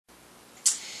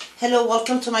Hello,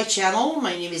 welcome to my channel.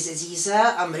 My name is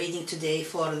Aziza. I'm reading today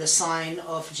for the sign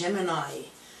of Gemini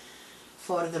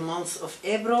for the month of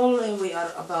April, and we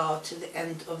are about the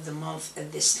end of the month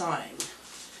at this time.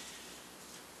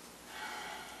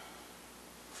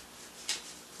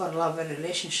 For love and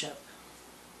relationship.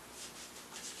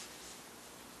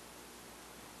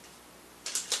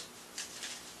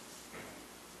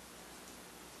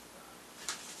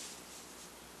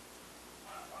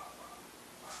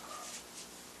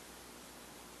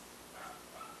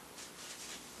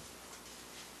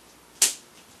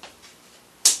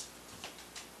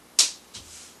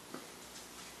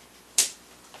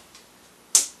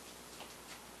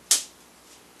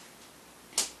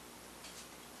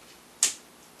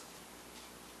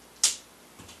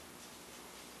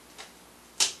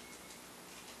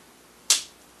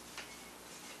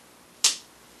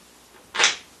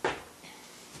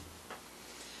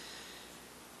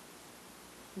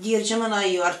 Dear Gemini,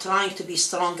 you are trying to be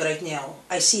strong right now.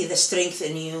 I see the strength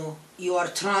in you. You are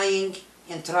trying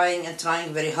and trying and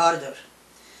trying very harder.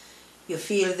 You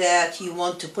feel that you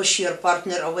want to push your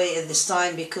partner away at this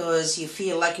time because you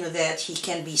feel like that he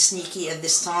can be sneaky at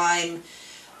this time.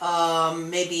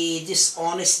 Maybe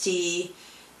dishonesty.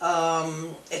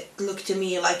 It looked to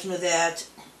me like that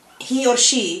he or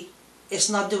she is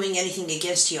not doing anything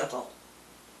against you at all.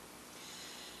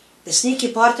 The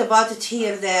sneaky part about it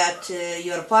here that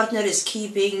your partner is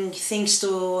keeping things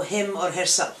to him or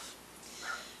herself.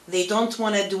 They don't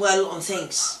want to dwell on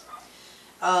things.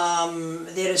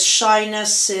 There is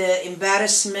shyness,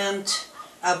 embarrassment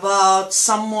about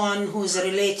someone who's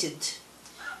related.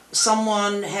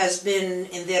 Someone has been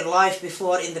in their life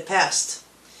before in the past.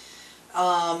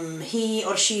 He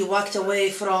or she walked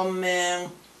away from an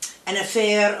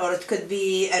affair, or it could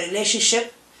be a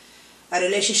relationship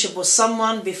with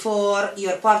someone before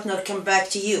your partner come back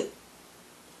to you.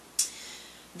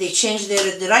 They changed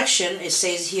their direction. It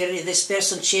says here this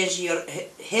person changed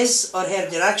his or her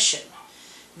direction.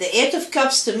 The Eight of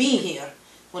Cups to me here,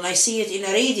 when I see it in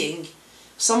a reading,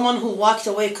 someone who walked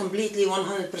away completely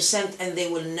 100% and they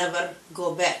will never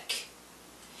go back.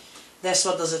 That's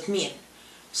what does it mean.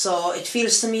 So it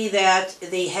feels to me that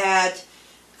they had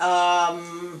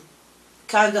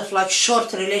kind of like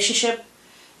short relationship.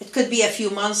 It could be a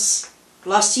few months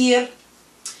last year,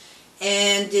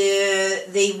 and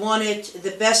they wanted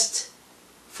the best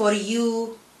for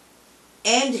you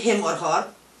and him or her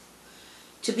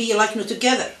to be like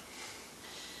together.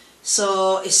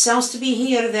 So it sounds to be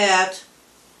here that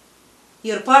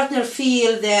your partner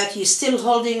feel that you're still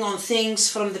holding on things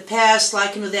from the past,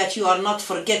 like that you are not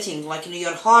forgetting, like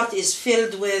your heart is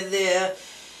filled with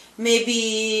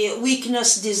maybe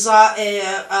weakness,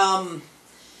 desire,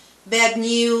 bad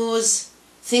news,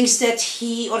 things that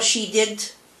he or she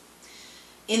did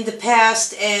in the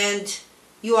past, and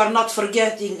you are not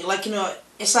forgetting. Like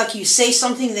it's like you say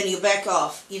something, then you back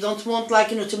off. You don't want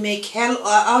to make hell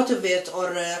out of it,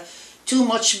 or too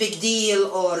much big deal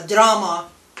or drama.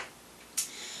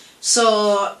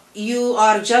 So you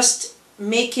are just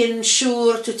making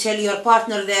sure to tell your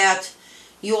partner that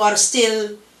you are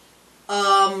still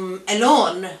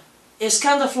alone. It's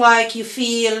kind of like you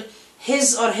feel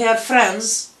his or her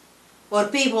friends or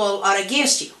people are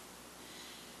against you,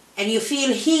 and you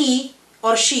feel he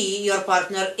or she, your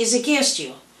partner, is against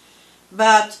you,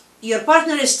 but your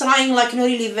partner is trying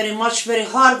really very much, very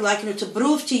hard, to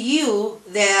prove to you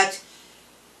that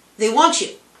they want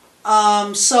you.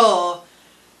 So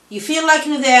you feel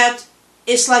that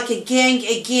it's like a gang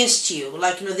against you,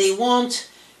 they want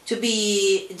to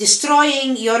be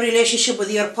destroying your relationship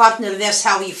with your partner. That's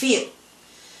how you feel.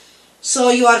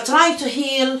 So you are trying to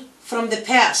heal from the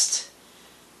past.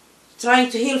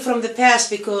 Trying to heal from the past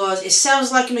because it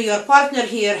sounds like your partner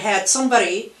here had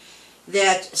somebody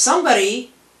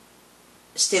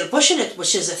still pushing it,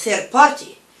 which is a third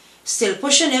party, still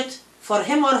pushing it for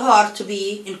him or her to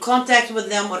be in contact with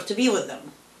them or to be with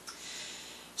them.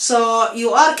 So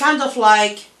you are kind of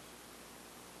like,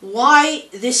 why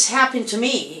this happened to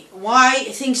me? Why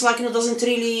things doesn't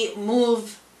really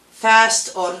move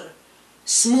fast or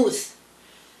smooth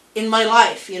in my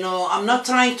life? I'm not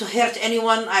trying to hurt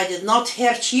anyone. I did not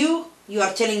hurt you. You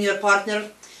are telling your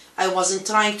partner, I wasn't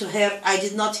trying to hurt. I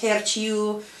did not hurt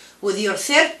you with your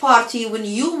third party when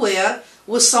you were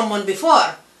with someone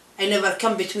before. I never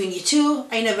come between you two.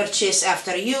 I never chase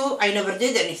after you. I never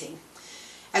did anything.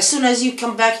 As soon as you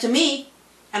come back to me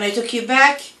and I took you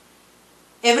back,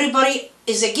 everybody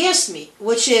is against me,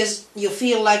 which is you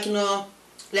feel like,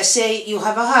 let's say you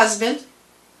have a husband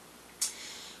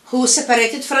who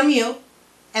separated from you,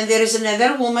 and there is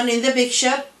another woman in the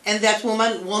picture, and that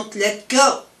woman won't let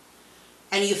go.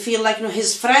 And you feel like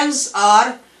his friends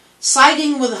are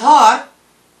siding with her,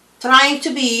 trying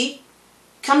to be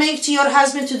coming to your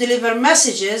husband to deliver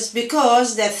messages,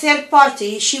 because the third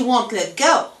party, she won't let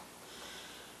go.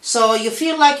 So you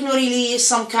feel like really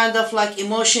some kind of like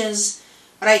emotions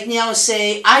right now,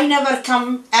 say, I never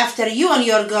come after you and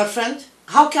your girlfriend,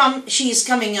 how come she is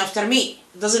coming after me?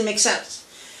 It doesn't make sense.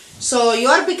 So you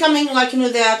are becoming like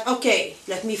that, okay,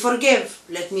 let me forgive,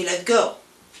 let me let go.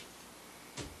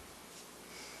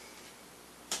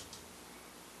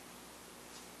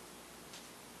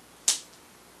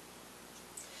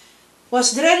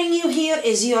 What's draining you here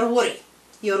is your worry.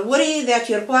 Your worry that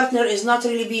your partner is not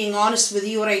really being honest with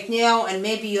you right now, and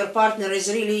maybe your partner is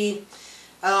really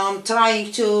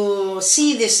trying to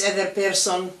see this other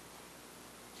person,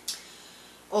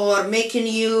 or making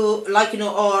you like,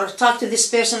 or talk to this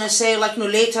person and say like,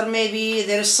 later maybe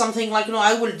there is something like,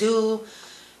 I will do.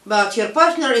 But your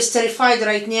partner is terrified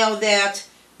right now that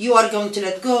you are going to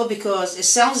let go, because it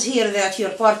sounds here that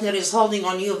your partner is holding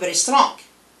on you very strong.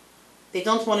 They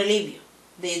don't want to leave you.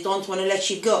 They don't want to let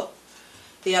you go.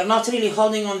 They are not really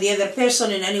holding on the other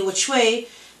person in any which way,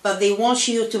 but they want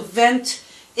you to vent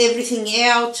everything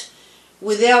out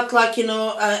without like,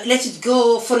 let it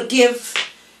go, forgive.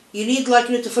 You need like,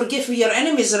 to forgive your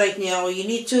enemies right now. You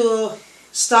need to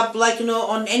stop like,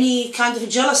 on any kind of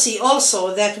jealousy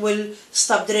also that will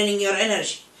stop draining your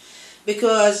energy.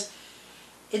 Because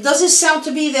it doesn't sound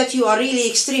to be that you are really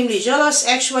extremely jealous.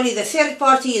 Actually, the third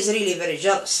party is really very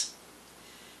jealous.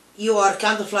 You are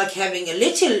kind of like having a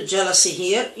little jealousy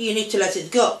here. You need to let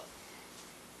it go.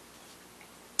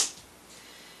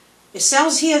 It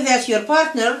sounds here that your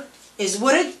partner is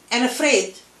worried and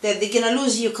afraid that they're going to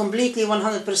lose you completely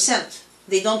 100%.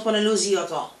 They don't want to lose you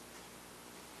at all.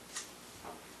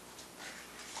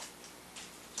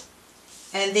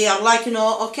 And they are like,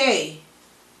 okay,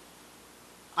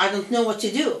 I don't know what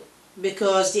to do,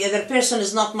 because the other person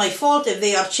is not my fault if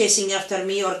they are chasing after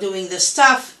me or doing this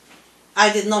stuff.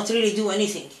 I did not really do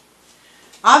anything.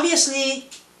 Obviously,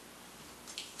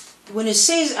 when it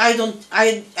says I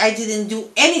didn't do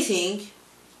anything,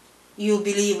 you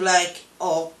believe like,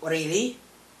 oh, really?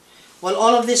 Well,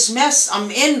 all of this mess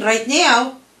I'm in right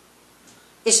now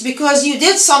is because you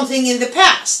did something in the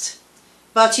past.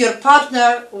 But your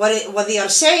partner, what they are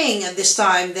saying at this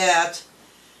time, that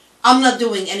I'm not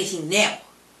doing anything now.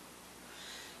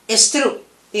 It's true.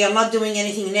 They are not doing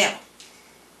anything now.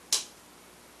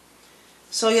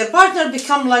 So your partner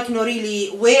become like,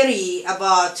 really wary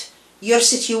about your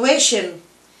situation,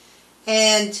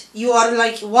 and you are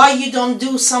like, why you don't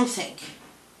do something?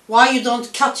 Why you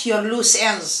don't cut your loose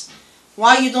ends?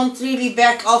 Why you don't really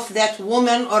back off that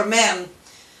woman or man,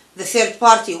 the third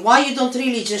party? Why you don't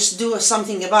really just do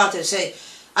something about it? Say,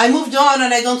 I moved on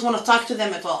and I don't want to talk to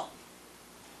them at all.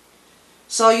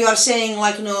 So you are saying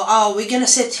like, oh, we're gonna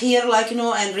sit here like,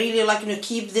 and really like,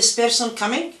 keep this person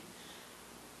coming?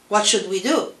 What should we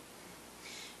do?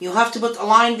 You have to put a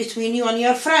line between you and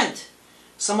your friend.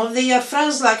 Some of your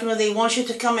friends, like, they want you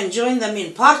to come and join them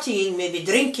in partying, maybe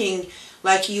drinking,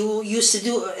 like you used to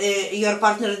do, your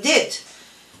partner did.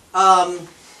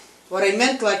 What I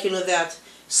meant, like, that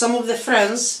some of the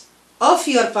friends of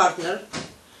your partner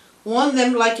want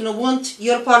them, like, want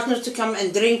your partner to come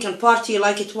and drink and party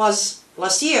like it was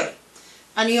last year.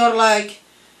 And you're like,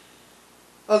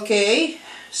 okay,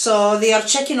 so they are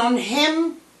checking on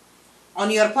him,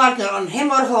 on your partner, on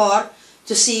him or her,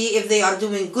 to see if they are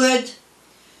doing good,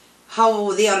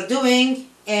 how they are doing,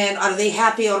 and are they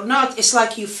happy or not. It's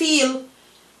like you feel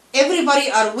everybody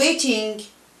are waiting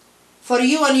for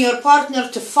you and your partner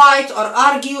to fight or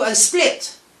argue and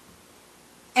split.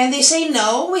 And they say,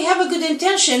 no, we have a good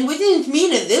intention, we didn't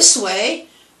mean it this way,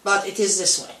 but it is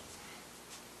this way.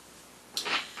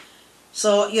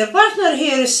 So your partner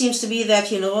here seems to be that,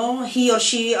 he or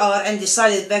she are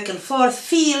undecided back and forth,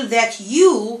 feel that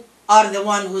you are the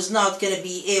one who's not going to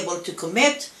be able to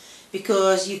commit,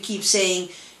 because you keep saying,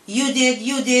 you did,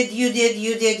 you did, you did,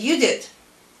 you did, you did.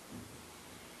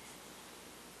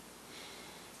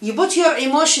 You put your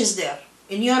emotions there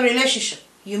in your relationship.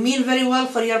 You mean very well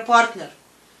for your partner.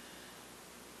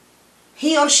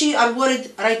 He or she are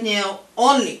worried right now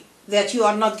only that you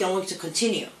are not going to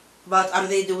continue. But are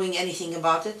they doing anything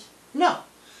about it? No.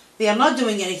 They are not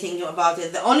doing anything about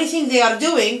it. The only thing they are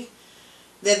doing,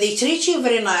 that they treat you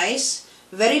very nice,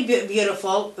 very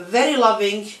beautiful, very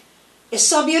loving. It's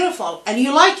so beautiful, and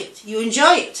you like it, you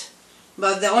enjoy it.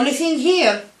 But the only thing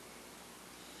here,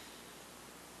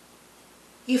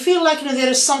 you feel like there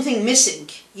is something missing.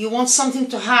 You want something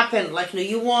to happen, like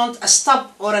you want a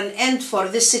stop or an end for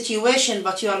this situation,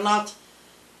 but you are not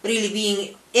really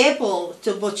being able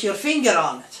to put your finger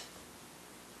on it.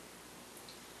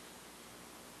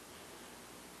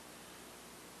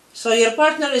 So your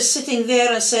partner is sitting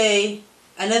there and say,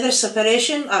 another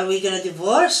separation? Are we going to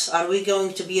divorce? Are we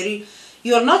going to be...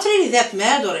 You're not really that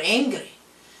mad or angry.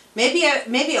 Maybe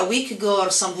a week ago or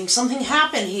something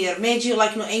happened here, made you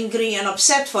like angry and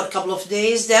upset for a couple of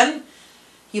days. Then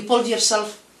you pulled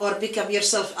yourself or pick up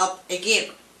yourself up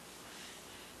again.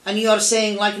 And you are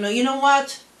saying like, no, you know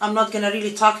what? I'm not going to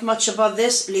really talk much about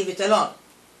this. Leave it alone.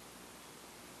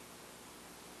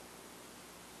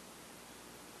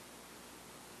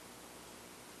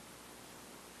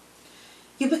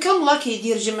 You become lucky,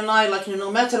 dear Gemini, like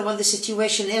no matter what the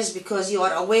situation is, because you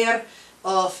are aware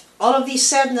of all of this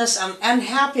sadness and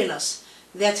unhappiness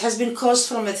that has been caused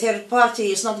from a third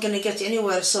party is not going to get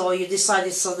anywhere, so you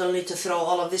decided suddenly to throw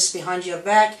all of this behind your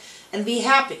back and be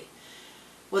happy,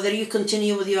 whether you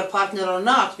continue with your partner or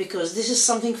not, because this is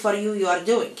something for you you are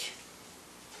doing.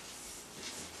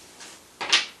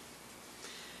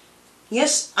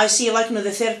 Yes, I see like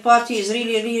the third party is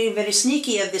really very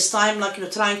sneaky at this time,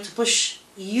 like trying to push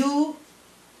you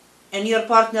and your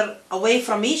partner away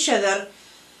from each other,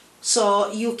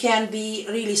 so you can be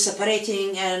really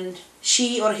separating and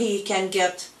she or he can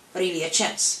get really a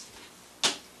chance.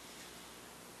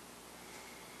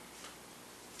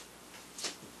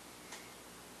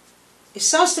 It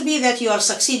sounds to be that you are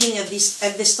succeeding at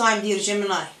this time, dear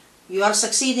Gemini. You are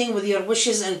succeeding with your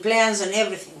wishes and plans and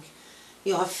everything.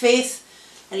 You have faith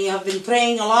and you have been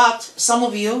praying a lot. Some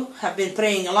of you have been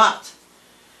praying a lot.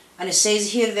 And it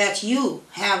says here that you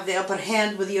have the upper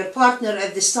hand with your partner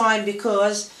at this time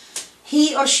because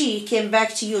he or she came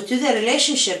back to you, to the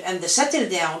relationship, and they settled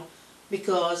down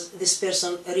because this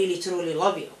person really truly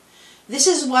loves you. This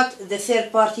is what the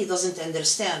third party doesn't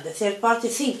understand. The third party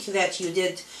think that you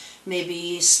did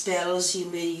maybe spells,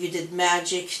 you did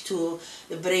magic to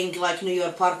bring like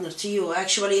your partner to you.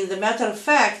 Actually, in the matter of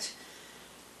fact,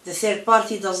 the third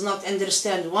party does not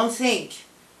understand one thing.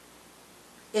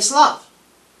 It's love.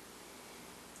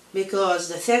 Because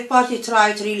the third party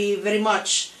tried really very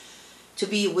much to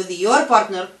be with your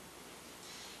partner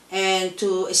and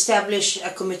to establish a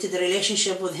committed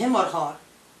relationship with him or her.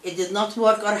 It did not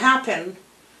work or happen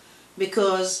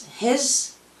because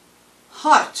his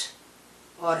heart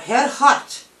or her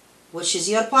heart, which is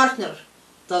your partner,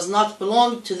 does not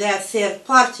belong to that third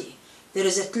party. There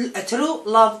is a true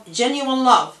love, genuine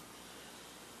love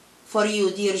for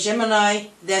you, dear Gemini.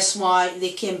 That's why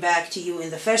they came back to you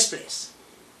in the first place.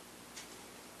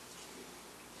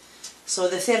 So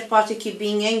the third party keep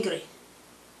being angry.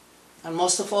 And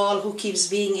most of all, who keeps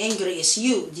being angry is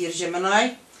you, dear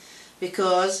Gemini,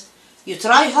 because you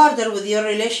try harder with your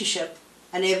relationship,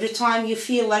 and every time you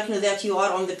feel like that you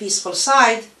are on the peaceful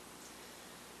side,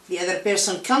 the other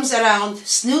person comes around,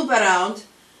 snoop around,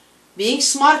 being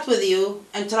smart with you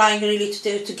and trying really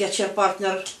to get your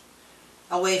partner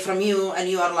away from you, and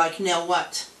you are like, now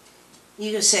what?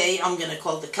 You can say, I'm going to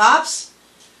call the cops.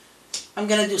 I'm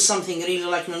going to do something really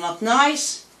like not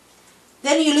nice.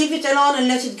 Then you leave it alone and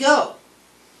let it go.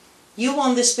 You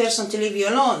want this person to leave you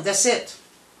alone. That's it.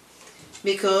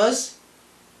 Because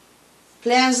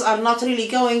plans are not really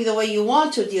going the way you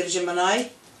want to, dear Gemini.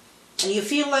 And you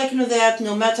feel like that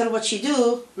no matter what you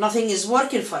do, nothing is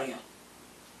working for you.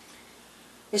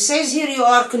 It says here you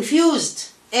are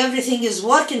confused. Everything is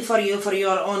working for you for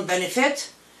your own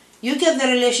benefit. You get the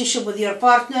relationship with your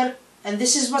partner, and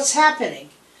this is what's happening.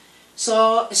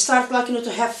 So start like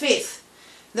to have faith.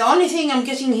 The only thing I'm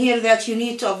getting here that you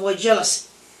need to avoid jealousy.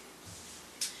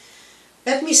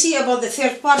 Let me see about the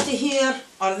third party here.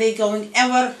 Are they going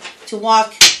ever to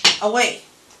walk away?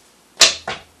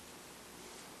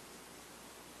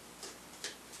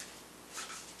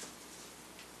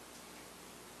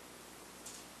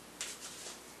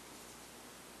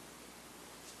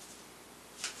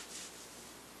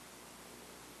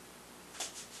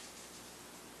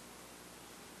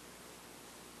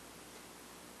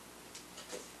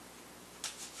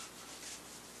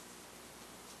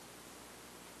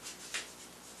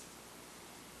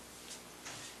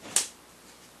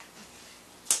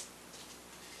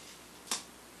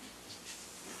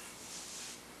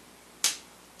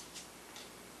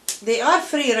 They are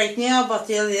free right now, but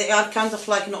they are kind of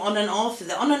like on and off.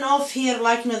 The on and off here,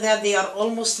 like that they are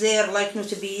almost there, like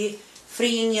to be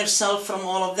freeing yourself from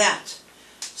all of that.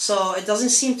 So it doesn't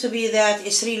seem to be that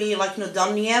it's really like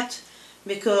done yet,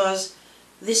 because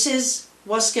this is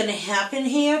what's going to happen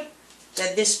here,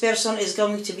 that this person is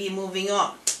going to be moving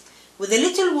on. With a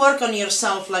little work on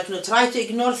yourself, like try to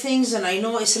ignore things, and I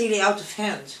know it's really out of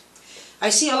hand.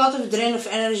 I see a lot of drain of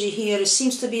energy here. It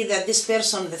seems to be that this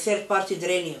person, the third party,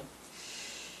 drain you.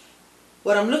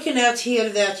 What I'm looking at here,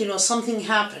 that something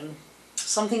happened.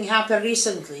 Something happened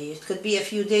recently. It could be a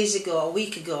few days ago, a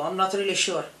week ago. I'm not really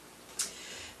sure.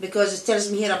 because it tells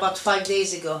me here about 5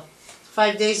 days ago.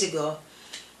 5 days ago,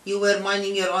 you were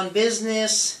minding your own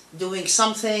business, doing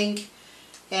something,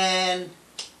 and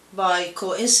by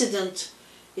coincidence,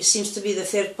 it seems to be the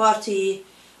third party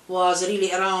was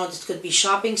really around. It could be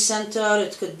shopping center,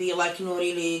 it could be like, you know,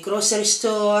 really grocery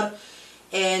store,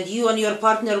 and you and your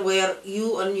partner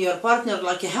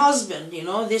like a husband, you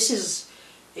know, this is,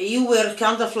 you were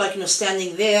kind of like, you know,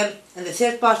 standing there, and the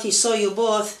third party saw you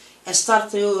both and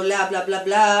start to blah blah blah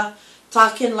blah,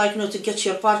 talking like, you know, to get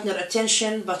your partner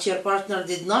attention, but your partner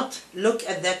did not look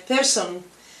at that person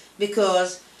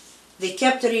because they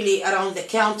kept really around the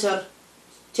counter,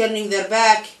 turning their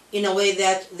back in a way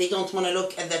that they don't want to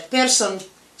look at that person,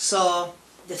 so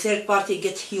the third party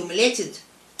gets humiliated.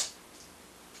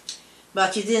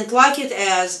 But you didn't like it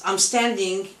as I'm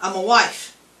a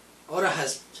wife or a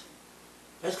husband.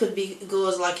 It could be,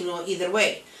 goes like, you know, either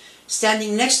way.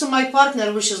 Standing next to my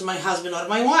partner, which is my husband or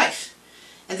my wife,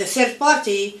 and the third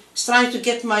party is trying to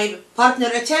get my partner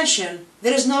attention,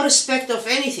 there is no respect of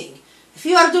anything. If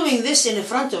you are doing this in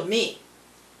front of me,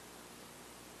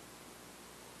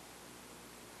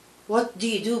 what do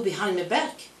you do behind my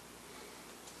back?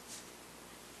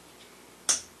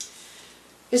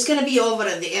 It's going to be over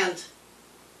at the end.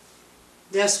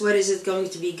 That's where is it going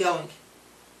to be going.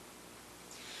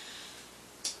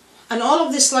 And all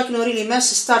of this, like, you know, really mess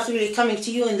start really coming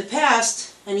to you in the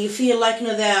past, and you feel like, you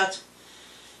know, that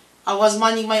I was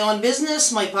minding my own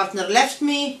business, my partner left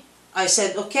me, I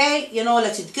said, okay, you know,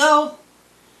 let it go.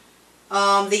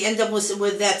 They end up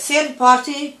with that third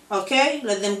party, okay,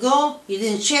 let them go. You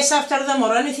didn't chase after them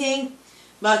or anything,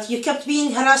 but you kept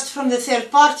being harassed from the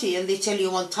third party, and they tell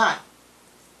you one time,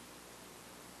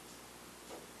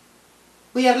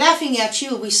 we are laughing at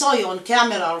you, we saw you on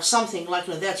camera or something like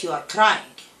that, you are crying.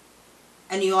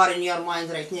 And you are in your mind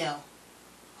right now,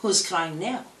 who's crying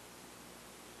now?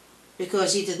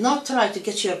 Because you did not try to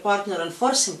get your partner and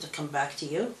force him to come back to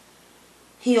you.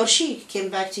 He or she came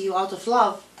back to you out of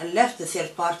love and left the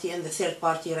third party, and the third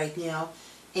party right now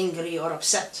angry or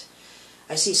upset.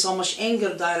 I see so much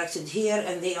anger directed here,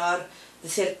 and the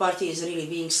third party is really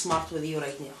being smart with you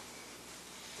right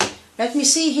now. Let me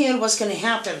see here what's going to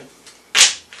happen.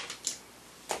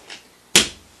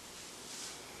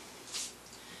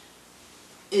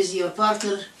 Is your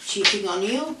partner cheating on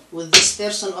you with this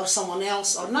person or someone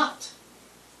else or not?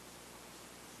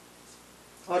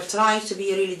 Or trying to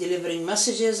be really delivering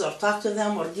messages or talk to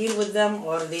them or deal with them,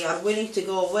 or they are willing to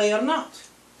go away or not?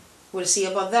 We'll see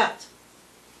about that.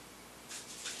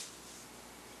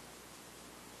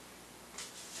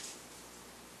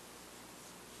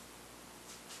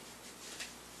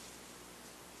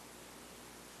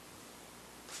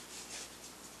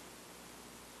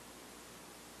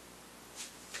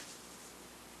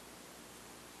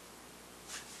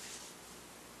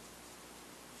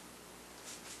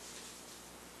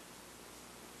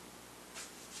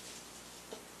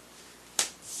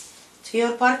 To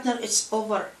your partner, it's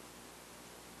over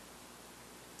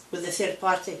with the third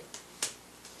party.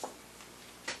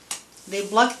 They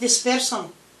block this person.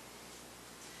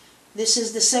 This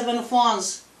is the Seven of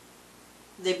Wands.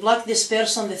 They block this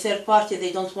person, the third party.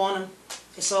 They don't want him.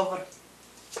 It's over.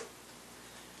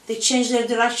 They change their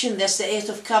direction. That's the Eight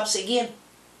of Cups again.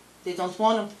 They don't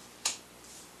want him.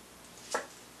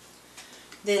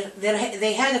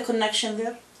 They had a connection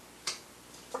there,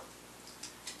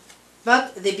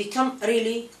 but they become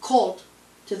really cold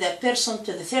to that person,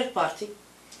 to the third party,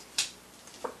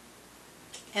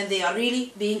 and they are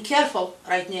really being careful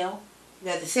right now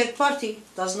that the third party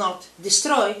does not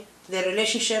destroy their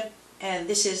relationship. And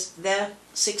this is the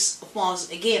Six of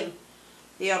Wands again.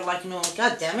 They are like, no,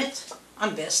 God damn it,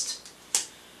 I'm best.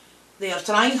 They are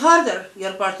trying harder.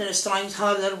 Your partner is trying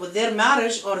harder with their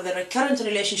marriage or their current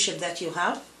relationship that you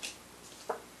have.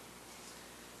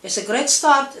 It's a great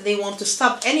start. They want to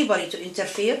stop anybody to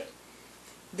interfere.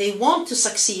 They want to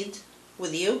succeed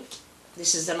with you.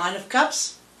 This is the Nine of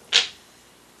Cups.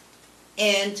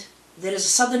 And there is a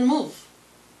sudden move.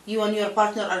 You and your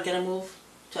partner are going to move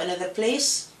to another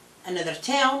place, another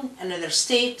town, another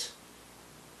state.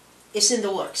 It's in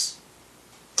the works.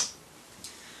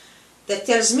 That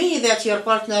tells me that your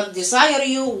partner desires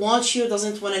you, wants you,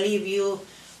 doesn't want to leave you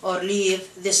or leave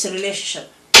this relationship.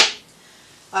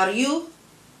 Are you,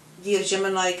 dear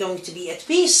Gemini, going to be at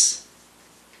peace?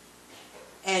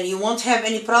 And you won't have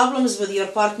any problems with your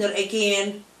partner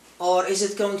again? Or is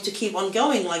it going to keep on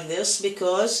going like this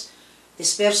because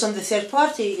this person, the third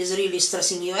party, is really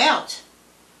stressing you out?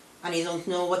 And you don't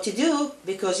know what to do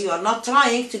because you are not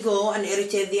trying to go and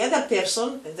irritate the other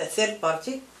person, the third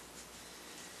party.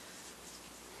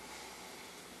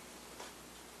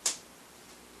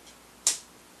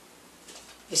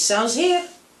 It sounds here,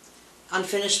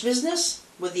 unfinished business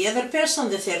with the other person,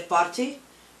 the third party.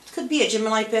 It could be a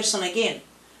Gemini person again.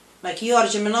 Like you are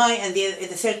Gemini and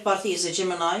the third party is a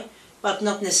Gemini, but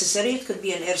not necessary. It could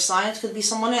be an air sign, it could be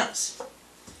someone else.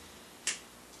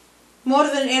 More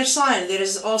than air sign, there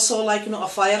is also like a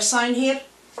fire sign here.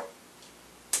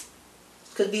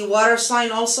 It could be water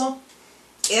sign also,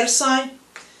 air sign.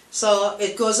 So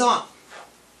it goes on.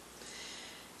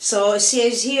 So it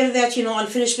says here that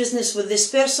unfinished business with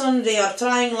this person. They are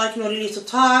trying like really to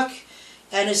talk,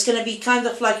 and it's gonna be kind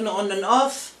of like on and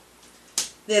off.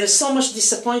 There is so much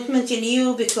disappointment in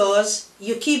you because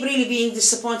you keep really being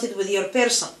disappointed with your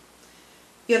person.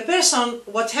 Your person,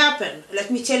 what happened?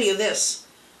 Let me tell you this.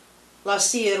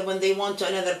 Last year when they went to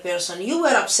another person, you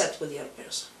were upset with your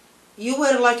person. You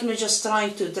were like just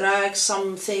trying to drag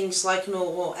some things like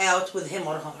out with him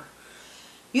or her.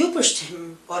 You pushed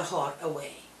him or her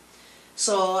away.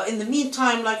 So in the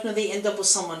meantime, like they end up with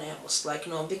someone else, like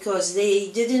because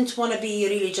they didn't want to be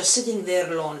really just sitting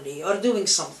there lonely or doing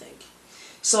something.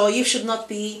 So you should not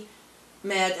be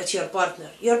mad at your partner.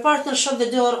 Your partner shut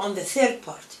the door on the third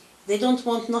party. They don't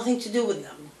want nothing to do with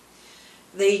them.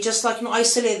 They just like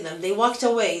isolate them. They walked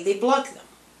away. They blocked them.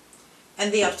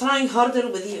 And they are trying harder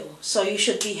with you. So you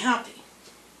should be happy.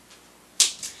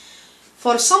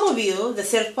 For some of you, the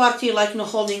third party like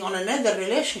holding on another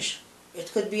relationship.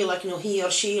 It could be like he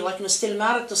or she like still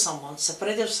married to someone,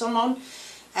 separated from someone.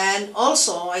 And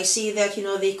also I see that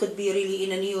they could be really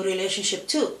in a new relationship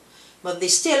too. But they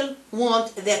still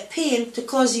want that pain to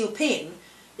cause you pain.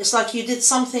 It's like you did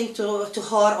something to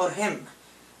her or him,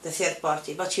 the third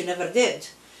party, but you never did.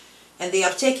 And they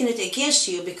are taking it against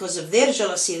you because of their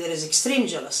jealousy. There is extreme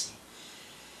jealousy.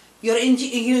 Your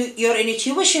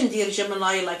intuition, dear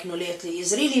Gemini, like lately,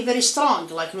 is really very strong.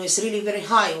 Like it's really very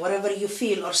high. Whatever you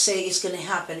feel or say is going to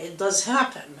happen, it does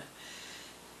happen.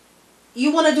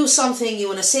 You want to do something, you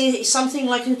want to say something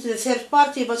like to the third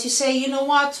party, but you say, you know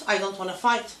what, I don't want to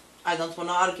fight. I don't want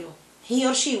to argue. He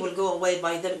or she will go away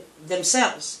by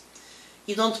themselves.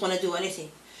 You don't want to do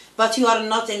anything. But you are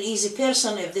not an easy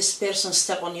person if this person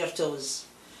step on your toes.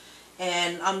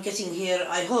 And I'm getting here,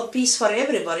 I hope peace for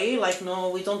everybody. Like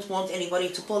we don't want anybody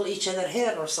to pull each other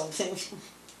hair or something.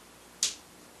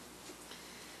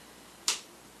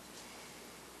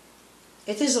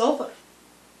 It is over.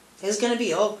 It's going to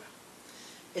be over.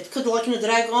 It could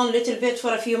drag on a little bit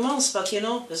for a few months, but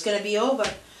it's going to be over.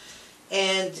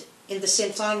 And in the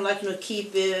same time,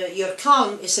 keep your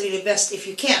calm is really best if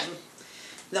you can.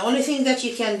 The only thing that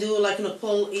you can do,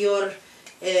 pull your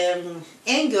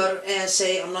anger and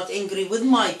say, I'm not angry with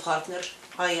my partner.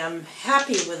 I am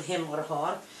happy with him or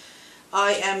her.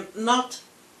 I am not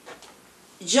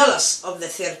jealous of the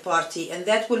third party, and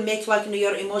that will make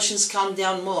your emotions calm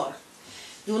down more.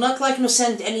 Do not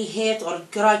send any hate or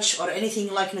grudge or anything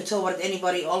toward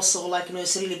anybody. Also,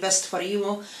 it's really best for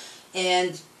you.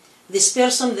 And this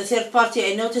person, the third party,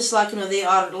 I notice they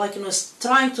are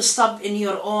trying to stop in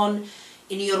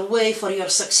your way for your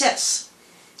success.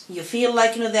 You feel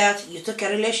that you took a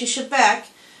relationship back,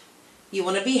 you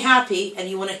want to be happy, and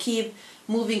you want to keep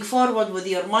moving forward with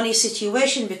your money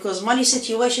situation, because money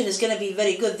situation is going to be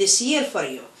very good this year for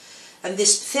you. And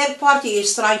this third party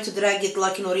is trying to drag it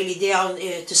really down,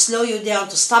 to slow you down,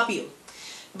 to stop you.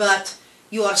 But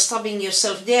you are stopping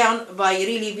yourself down by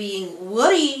really being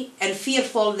worried and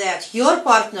fearful that your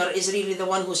partner is really the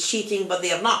one who's cheating, but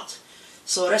they are not.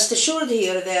 So rest assured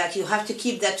here that you have to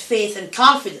keep that faith and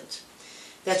confidence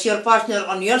that your partner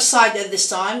on your side at this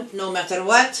time, no matter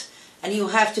what, and you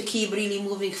have to keep really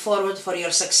moving forward for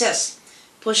your success.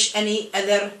 Push any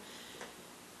other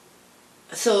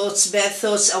thoughts, bad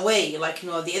thoughts away.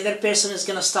 The other person is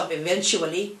going to stop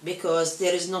eventually because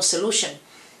there is no solution.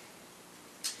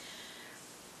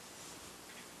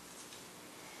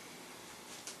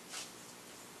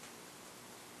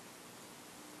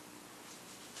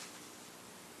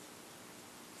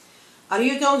 Are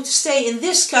you going to stay in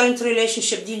this current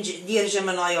relationship, dear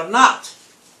Gemini, or not?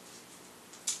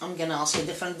 I'm going to ask a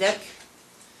different deck.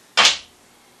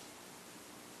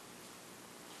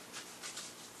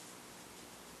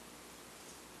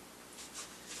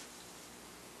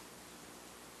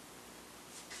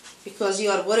 Because you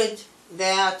are worried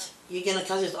that you're going to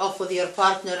cut it off with your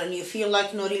partner, and you feel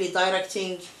like not really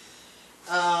directing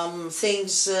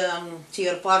things to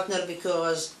your partner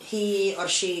because he or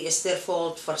she is their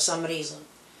fault for some reason.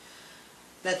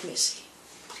 Let me see.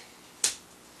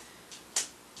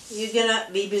 You're gonna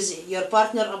be busy. Your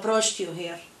partner approached you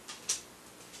here.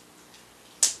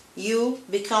 You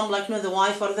become the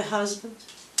wife or the husband.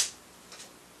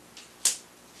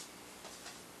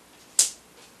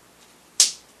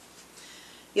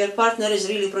 Your partner is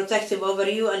really protective over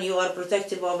you and you are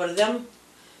protective over them.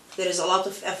 There is a lot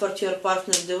of effort your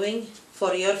partner doing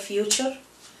for your future.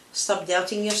 Stop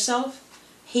doubting yourself.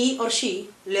 He or she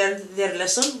learned their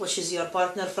lesson, which is your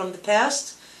partner from the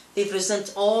past. They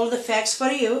present all the facts for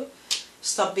you.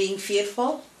 Stop being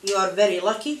fearful. You are very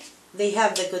lucky. They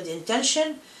have the good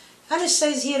intention. And it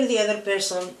says here the other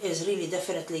person is really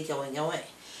definitely going away.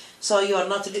 So you are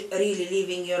not really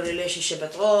leaving your relationship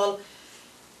at all.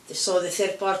 So the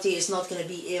third party is not going to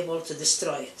be able to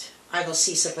destroy it. I don't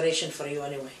see separation for you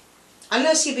anyway.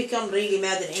 Unless you become really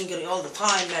mad and angry all the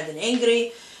time, mad and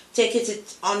angry, take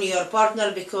it on your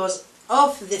partner because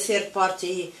of the third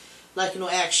party, like no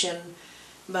action.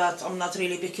 But I'm not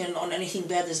really picking on anything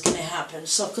bad is going to happen.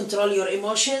 So control your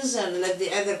emotions and let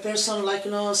the other person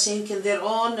sink in their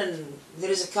own, and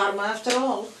there is a karma after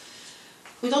all.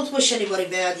 We don't wish anybody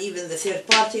bad, even the third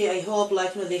party. I hope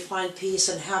they find peace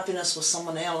and happiness with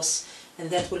someone else, and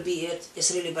that will be it.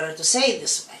 It's really better to say it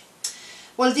this way.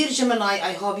 Well, dear Gemini,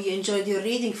 I hope you enjoyed your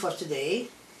reading for today.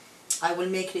 I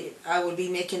will be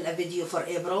making a video for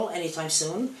April anytime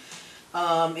soon,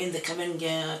 in the coming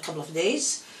couple of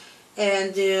days.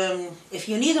 And if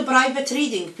you need a private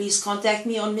reading, please contact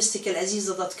me on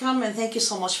mysticalaziza.com, and thank you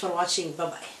so much for watching.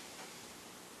 Bye-bye.